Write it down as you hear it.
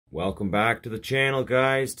Welcome back to the channel,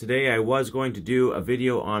 guys. Today I was going to do a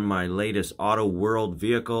video on my latest Auto World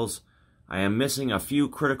vehicles. I am missing a few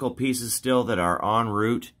critical pieces still that are en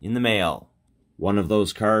route in the mail. One of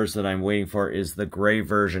those cars that I'm waiting for is the gray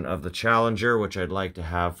version of the Challenger, which I'd like to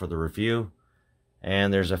have for the review.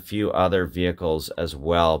 And there's a few other vehicles as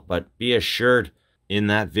well, but be assured, in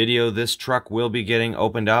that video, this truck will be getting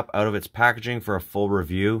opened up out of its packaging for a full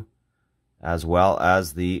review, as well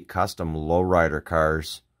as the custom lowrider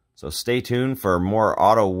cars. So stay tuned for more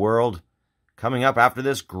Auto World coming up after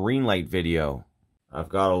this Greenlight video. I've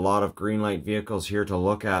got a lot of Greenlight vehicles here to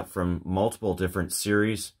look at from multiple different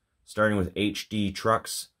series, starting with HD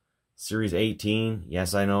trucks, Series 18.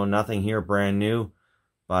 Yes, I know, nothing here brand new,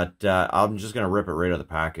 but I'm just going to rip it right out of the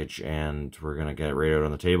package, and we're going to get it right out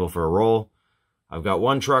on the table for a roll. I've got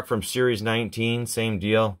one truck from Series 19, same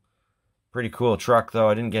deal. Pretty cool truck, though.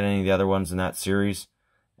 I didn't get any of the other ones in that series.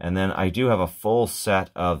 And then I do have a full set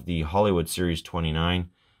of the Hollywood Series 29.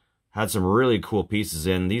 Had some really cool pieces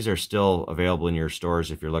in. These are still available in your stores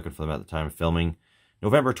if you're looking for them at the time of filming.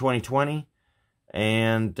 November 2020.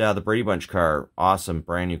 And the Brady Bunch car. Awesome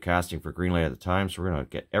brand new casting for Greenlight at the time. So we're going to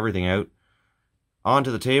get everything out onto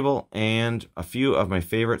the table. And a few of my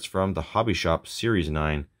favorites from the Hobby Shop Series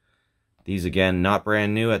 9. These, again, not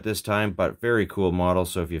brand new at this time, but very cool models.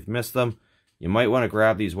 So if you've missed them, you might want to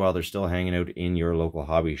grab these while they're still hanging out in your local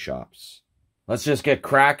hobby shops. Let's just get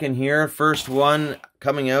cracking here. First one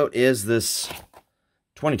coming out is this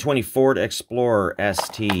 2020 Ford Explorer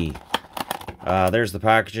ST. There's the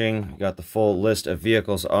packaging. You got the full list of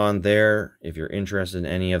vehicles on there if you're interested in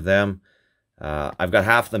any of them. I've got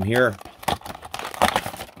half of them here.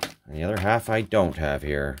 And the other half I don't have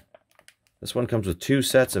here. This one comes with 2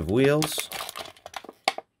 sets of wheels.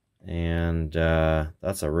 And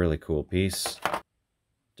that's a really cool piece.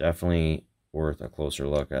 Definitely worth a closer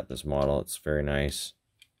look at this model. It's very nice.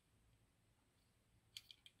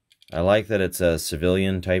 I like that it's a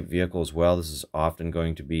civilian type vehicle as well. This is often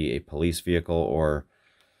going to be a police vehicle or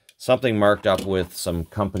something marked up with some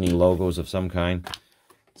company logos of some kind.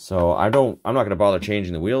 So I'm not going to bother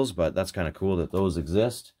changing the wheels, but that's kind of cool that those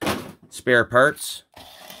exist. Spare parts.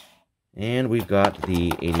 And we've got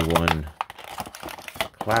the 81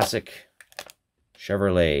 Classic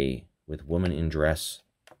Chevrolet with woman in dress.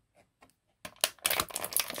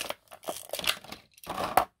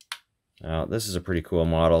 Now, this is a pretty cool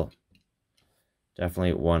model.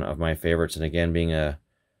 Definitely one of my favorites. And again, being a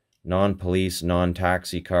non-police,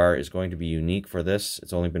 non-taxi car is going to be unique for this.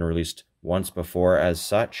 It's only been released once before as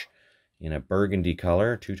such in a burgundy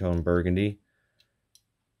color, two-tone burgundy.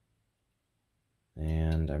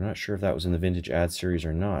 And I'm not sure if that was in the Vintage Ad series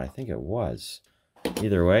or not. I think it was.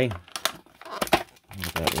 Either way,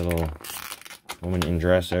 get that little woman in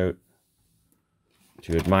dress out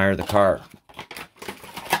to admire the car.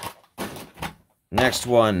 Next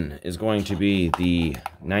one is going to be the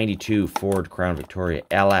 92 Ford Crown Victoria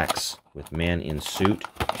LX with man in suit.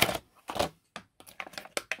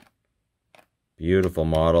 Beautiful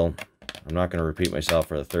model. I'm not going to repeat myself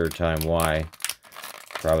for the third time why.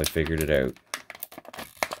 Probably figured it out.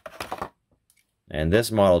 And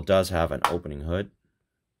this model does have an opening hood.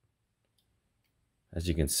 As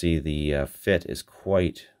you can see, the fit is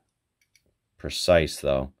quite precise,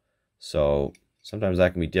 though. So sometimes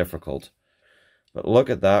that can be difficult. But look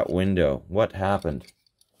at that window. What happened?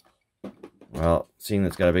 Well, seeing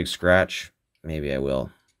it's got a big scratch, maybe I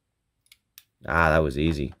will. Ah, that was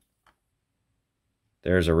easy.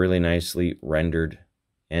 There's a really nicely rendered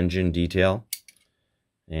engine detail.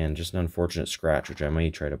 And just an unfortunate scratch, which I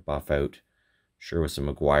might try to buff out. Sure, with some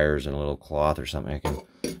Meguiar's and a little cloth or something, I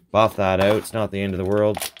can buff that out. It's not the end of the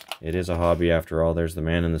world. It is a hobby after all. There's the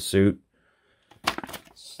man in the suit.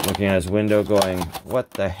 Just looking at his window going, what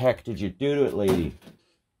the heck did you do to it, lady?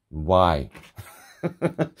 Why?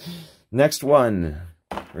 Next one.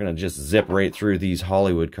 We're going to just zip right through these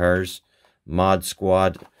Hollywood cars. Mod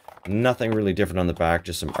Squad. Nothing really different on the back,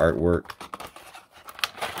 just some artwork.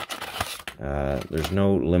 There's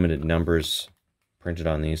no limited numbers printed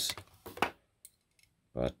on these.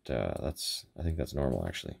 But I think that's normal,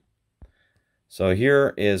 actually. So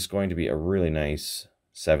here is going to be a really nice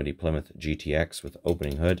 70 Plymouth GTX with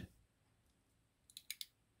opening hood.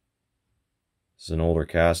 This is an older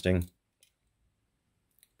casting,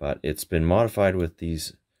 but it's been modified with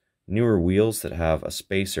these newer wheels that have a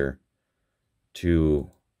spacer to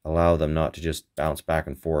allow them not to just bounce back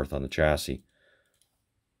and forth on the chassis.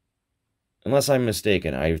 Unless I'm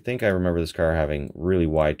mistaken, I think I remember this car having really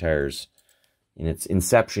wide tires in its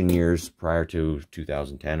inception years prior to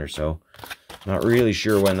 2010 or so. Not really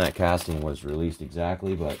sure when that casting was released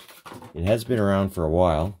exactly, but it has been around for a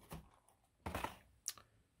while.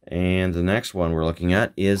 And the next one we're looking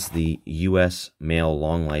at is the U.S. Mail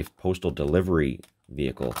Long Life Postal Delivery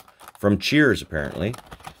Vehicle from Cheers, apparently.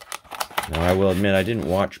 Now, I will admit I didn't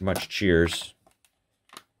watch much Cheers.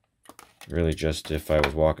 Really just if I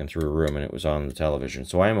was walking through a room and it was on the television.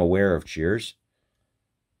 So I am aware of Cheers.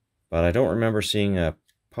 But I don't remember seeing a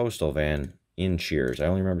postal van in Cheers. I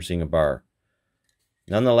only remember seeing a bar.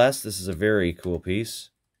 Nonetheless, this is a very cool piece.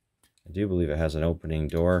 I do believe it has an opening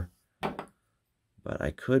door. But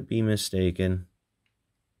I could be mistaken.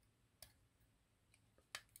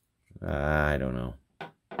 I don't know.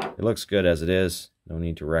 It looks good as it is. No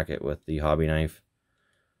need to wreck it with the hobby knife.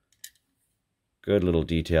 Good little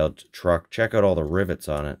detailed truck. Check out all the rivets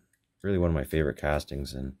on it. Really one of my favorite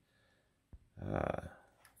castings. And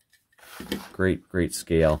great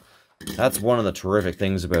scale. That's one of the terrific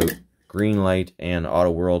things about Greenlight and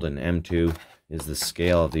Auto World and M2 is the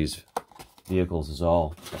scale of these vehicles is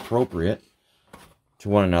all appropriate to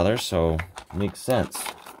one another, so it makes sense.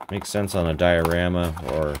 Makes sense on a diorama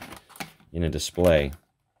or in a display,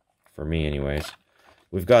 for me anyways.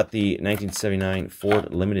 We've got the 1979 Ford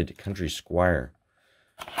LTD Country Squire.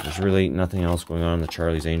 There's really nothing else going on in the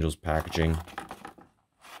Charlie's Angels packaging.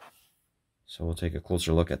 So we'll take a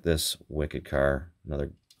closer look at this wicked car.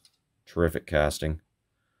 Another terrific casting.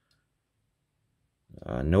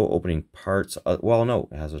 No opening parts. Well, no,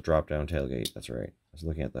 it has a drop-down tailgate. That's right. I was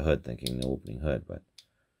looking at the hood thinking no opening hood, but...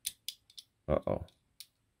 Uh-oh.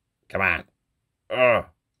 Come on. Ugh.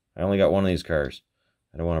 I only got one of these cars.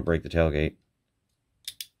 I don't want to break the tailgate.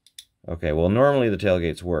 Okay, well, normally the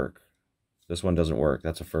tailgates work. This one doesn't work.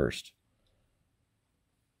 That's a first.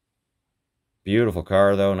 Beautiful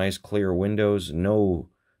car, though. Nice clear windows. No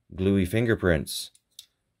gluey fingerprints.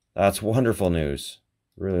 That's wonderful news.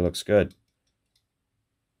 Really looks good.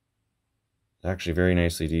 Actually very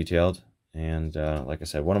nicely detailed. And like I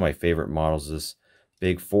said, one of my favorite models is this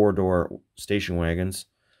big 4-door station wagons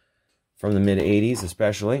from the mid-'80s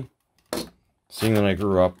especially. Seeing that I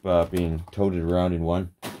grew up being toted around in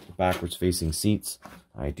one, backwards facing seats,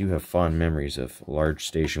 I do have fond memories of large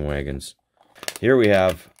station wagons. Here we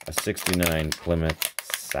have a 69 Plymouth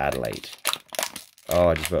Satellite. Oh,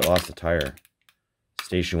 I just about lost a tire.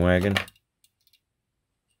 Station wagon.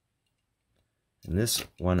 And this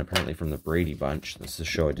one apparently from the Brady Bunch. This is a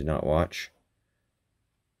show I did not watch.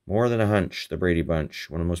 More Than a Hunch, the Brady Bunch.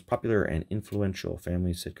 One of the most popular and influential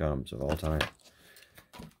family sitcoms of all time.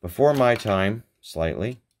 Before my time,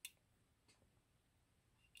 slightly.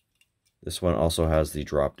 This one also has the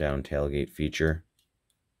drop-down tailgate feature.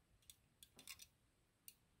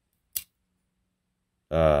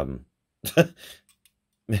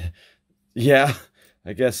 Yeah,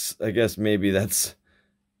 I guess maybe that's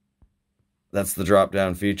the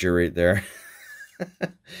drop-down feature right there.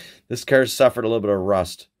 This car suffered a little bit of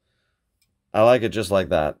rust. I like it just like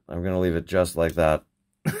that. I'm going to leave it just like that.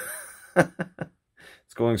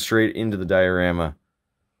 It's going straight into the diorama.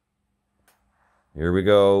 Here we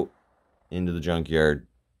go. Into the junkyard.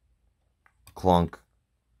 Clunk.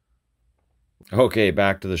 Okay,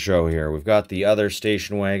 back to the show here. We've got the other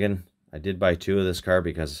station wagon. I did buy 2 of this car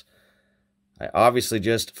because I obviously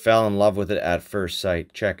just fell in love with it at first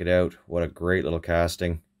sight. Check it out. What a great little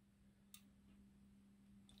casting.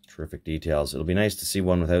 Terrific details. It'll be nice to see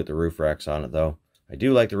one without the roof racks on it, though. I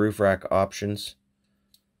do like the roof rack options,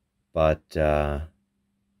 but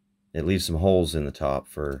it leaves some holes in the top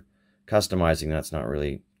for customizing. That's not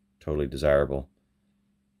really totally desirable.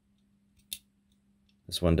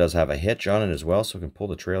 This one does have a hitch on it as well, so you can pull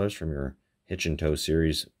the trailers from your Hitch and Tow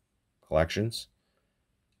series collections.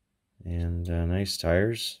 And nice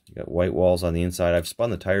tires. You got white walls on the inside. I've spun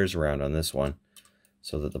the tires around on this one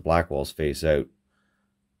so that the black walls face out.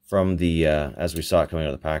 From the, as we saw it coming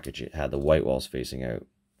out of the package, it had the white walls facing out.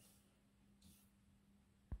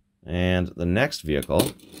 And the next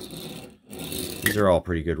vehicle, these are all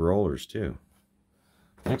pretty good rollers too.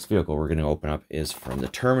 Next vehicle we're going to open up is from the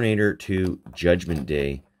Terminator to Judgment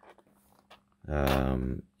Day.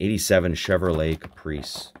 87 Chevrolet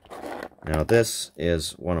Caprice. Now this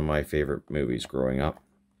is one of my favorite movies growing up,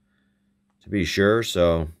 to be sure.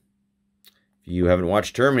 So if you haven't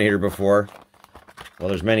watched Terminator before, well,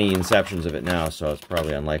 there's many inceptions of it now, so it's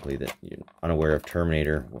probably unlikely that you're unaware of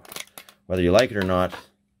Terminator. Whether you like it or not,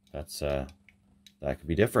 that could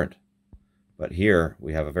be different. But here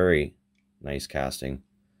we have a very nice casting,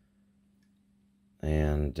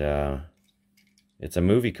 and it's a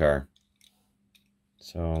movie car,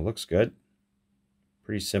 so it looks good.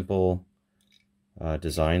 Pretty simple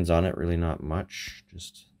designs on it, really not much,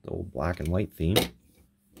 just the old black and white theme.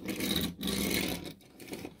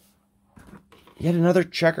 Yet another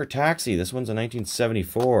checker taxi. This one's a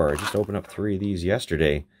 1974. I just opened up 3 of these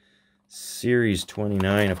yesterday. Series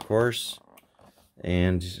 29, of course.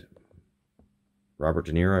 And Robert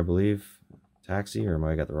De Niro, I believe. Taxi, or am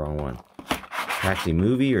I got the wrong one? Taxi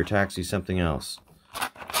movie or Taxi something else?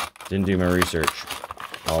 Didn't do my research.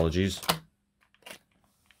 Apologies.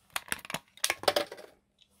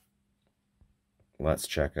 Let's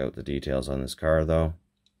check out the details on this car, though.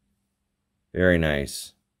 Very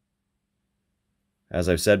nice. As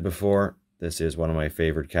I've said before, this is one of my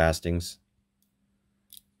favorite castings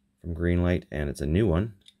from Greenlight, and it's a new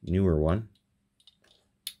one, newer one.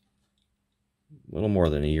 A little more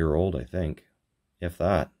than a year old, I think, if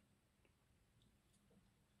that.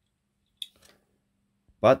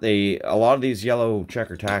 But a lot of these yellow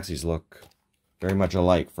checker taxis look very much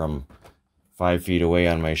alike from 5 feet away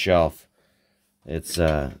on my shelf. It's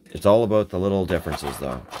all about the little differences,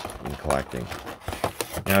 though, in collecting.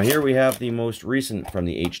 Now here we have the most recent from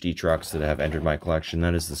the HD trucks that have entered my collection.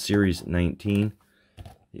 That is the Series 19.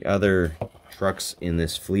 The other trucks in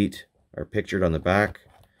this fleet are pictured on the back.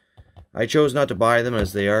 I chose not to buy them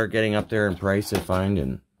as they are getting up there in price, I find,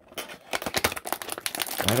 and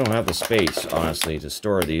I don't have the space, honestly, to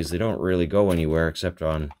store these. They don't really go anywhere except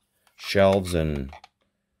on shelves and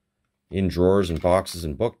in drawers and boxes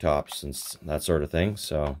and booktops and that sort of thing.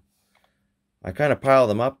 So I kind of pile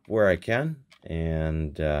them up where I can,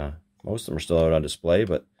 and most of them are still out on display,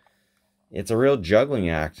 but it's a real juggling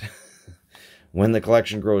act when the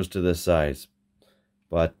collection grows to this size.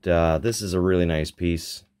 But this is a really nice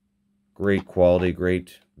piece. Great quality,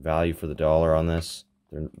 great value for the dollar on this.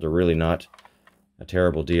 They're really not a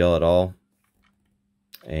terrible deal at all.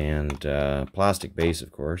 And plastic base,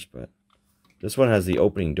 of course, but this one has the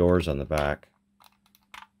opening doors on the back.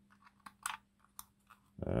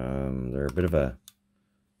 They're a bit of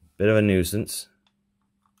a nuisance.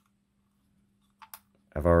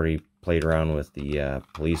 I've already played around with the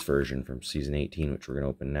police version from season 18, which we're going to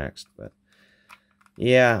open next, but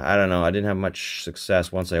yeah, I don't know. I didn't have much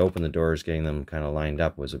success. Once I opened the doors, getting them kind of lined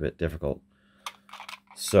up was a bit difficult.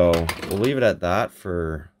 So we'll leave it at that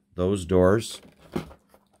for those doors.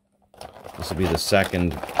 This will be the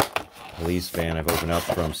second police van I've opened up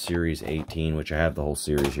from Series 18, which I have the whole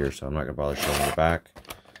series here, so I'm not going to bother showing the back,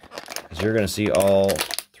 because you're going to see all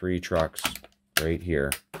 3 trucks right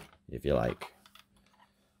here, if you like.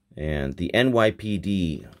 And the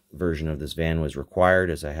NYPD version of this van was required,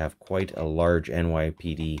 as I have quite a large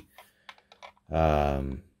NYPD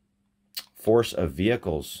force of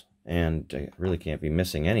vehicles, and I really can't be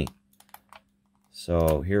missing any.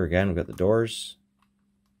 So here again, we've got the doors.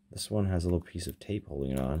 This one has a little piece of tape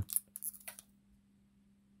holding it on.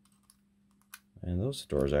 And those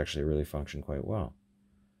doors actually really function quite well.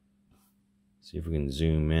 See if we can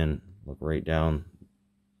zoom in, look right down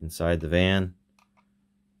inside the van.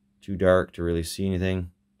 Too dark to really see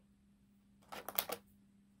anything.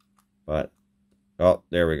 But, oh,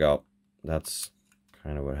 there we go. That's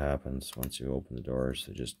kind of what happens once you open the doors.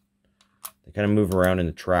 They kind of move around in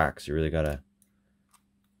the tracks. You really got to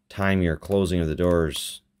time your closing of the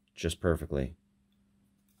doors just perfectly.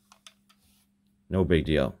 No big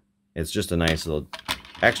deal. It's just a nice little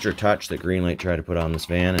extra touch that Greenlight tried to put on this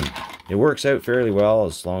van, and it works out fairly well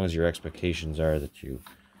as long as your expectations are that you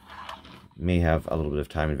may have a little bit of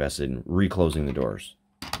time invested in reclosing the doors.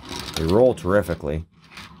 They roll terrifically.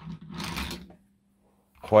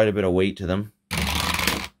 Quite a bit of weight to them.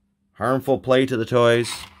 Harmful play to the toys.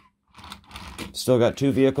 Still got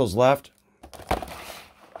 2 vehicles left.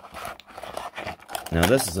 Now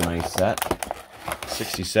this is a nice set.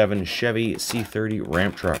 67 Chevy C30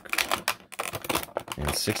 ramp truck.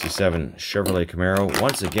 And 67 Chevrolet Camaro.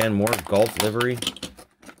 Once again, more Golf livery.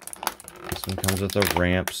 This one comes with the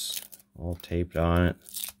ramps all taped on it.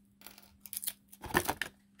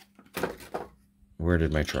 Where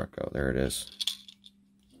did my truck go? There it is.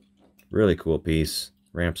 Really cool piece.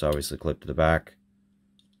 Ramps obviously clipped to the back.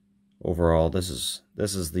 Overall, this is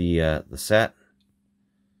the set.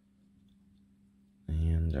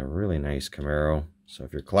 And a really nice Camaro. So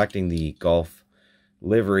if you're collecting the Golf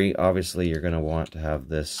livery, obviously you're going to want to have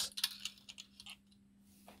this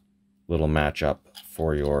little matchup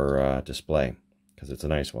for your display, because it's a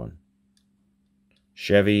nice one.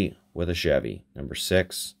 Chevy with a Chevy, number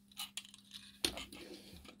 6.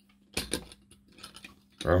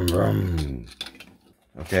 Vroom, vroom.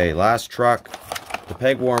 Okay, last truck, the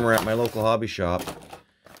peg warmer at my local hobby shop.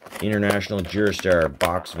 International Durastar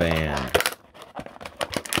box van.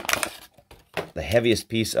 The heaviest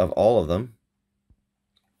piece of all of them.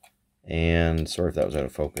 And sorry if that was out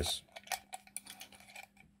of focus.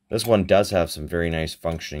 This one does have some very nice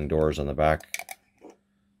functioning doors on the back.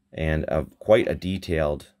 And quite a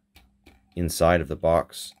detailed inside of the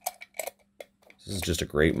box. This is just a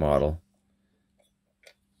great model.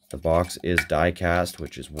 The box is die-cast,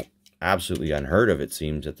 which is absolutely unheard of, it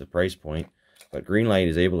seems, at the price point. But Greenlight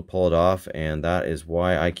is able to pull it off, and that is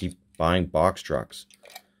why I keep buying box trucks.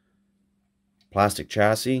 Plastic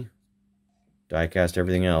chassis, die-cast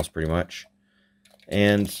everything else, pretty much.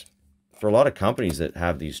 And for a lot of companies that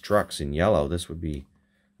have these trucks in yellow, this would be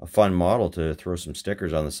a fun model to throw some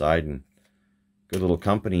stickers on the side, and good little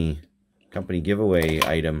company giveaway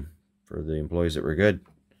item for the employees that were good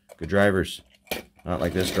drivers. Not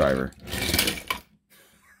like this driver.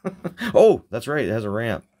 Oh, that's right, it has a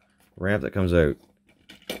ramp that comes out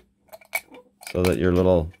so that your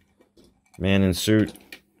little man in suit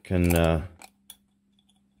can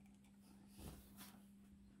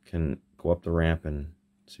go up the ramp and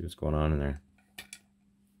see what's going on in there.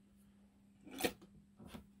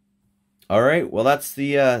 All right, well, that's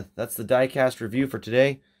the die-cast review for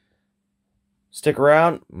today. Stick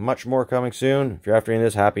around, much more coming soon. If you're after any of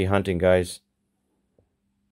this, happy hunting, guys.